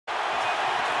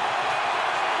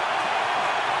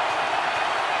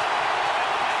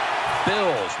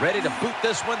ready to boot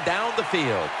this one down the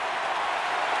field.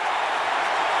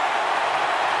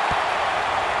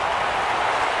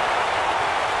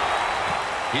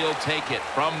 He'll take it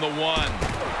from the 1.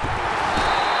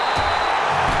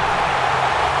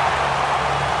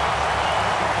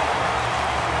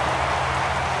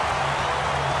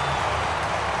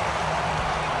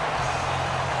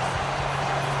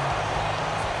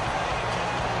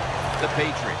 The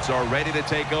Patriots are ready to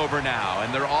take over now,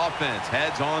 and their offense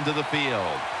heads onto the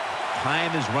field. Time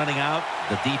is running out.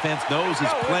 The defense knows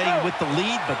it's playing with the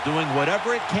lead, but doing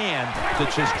whatever it can to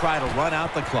just try to run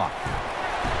out the clock.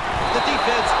 The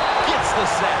defense gets the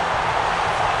sack.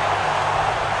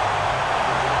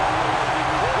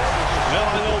 Well,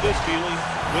 I know this feeling.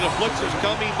 When a blitz is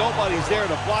coming, nobody's there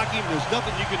to block him. There's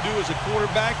nothing you can do as a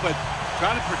quarterback, but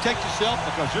try to protect yourself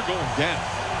because you're going down.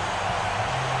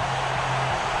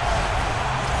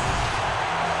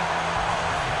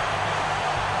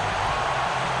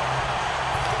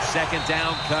 Second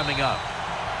down coming up.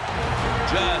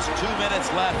 Just 2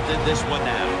 minutes left in this one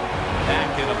now.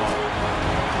 Back in a moment.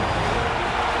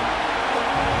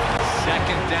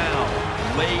 Second down,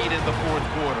 late in the fourth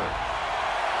quarter.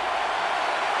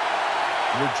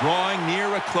 We're drawing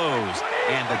near a close,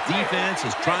 and the defense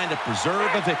is trying to preserve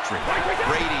a victory.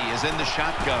 Brady is in the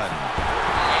shotgun.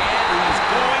 And he's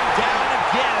going down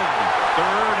again.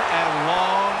 Third and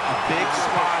long, a big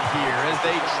spot here as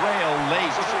they trail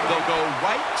late. They'll go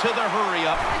right to the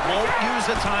hurry-up. Won't use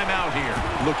a timeout here.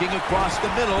 Looking across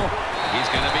the middle. He's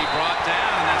going to be brought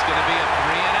down. That's going to be a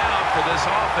 3-and-out for this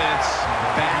offense.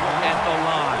 Back at the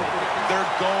line.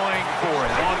 They're going for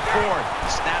it on 4th.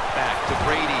 Snap back to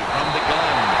Brady from the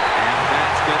gun. And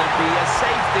that's going to be a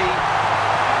safety.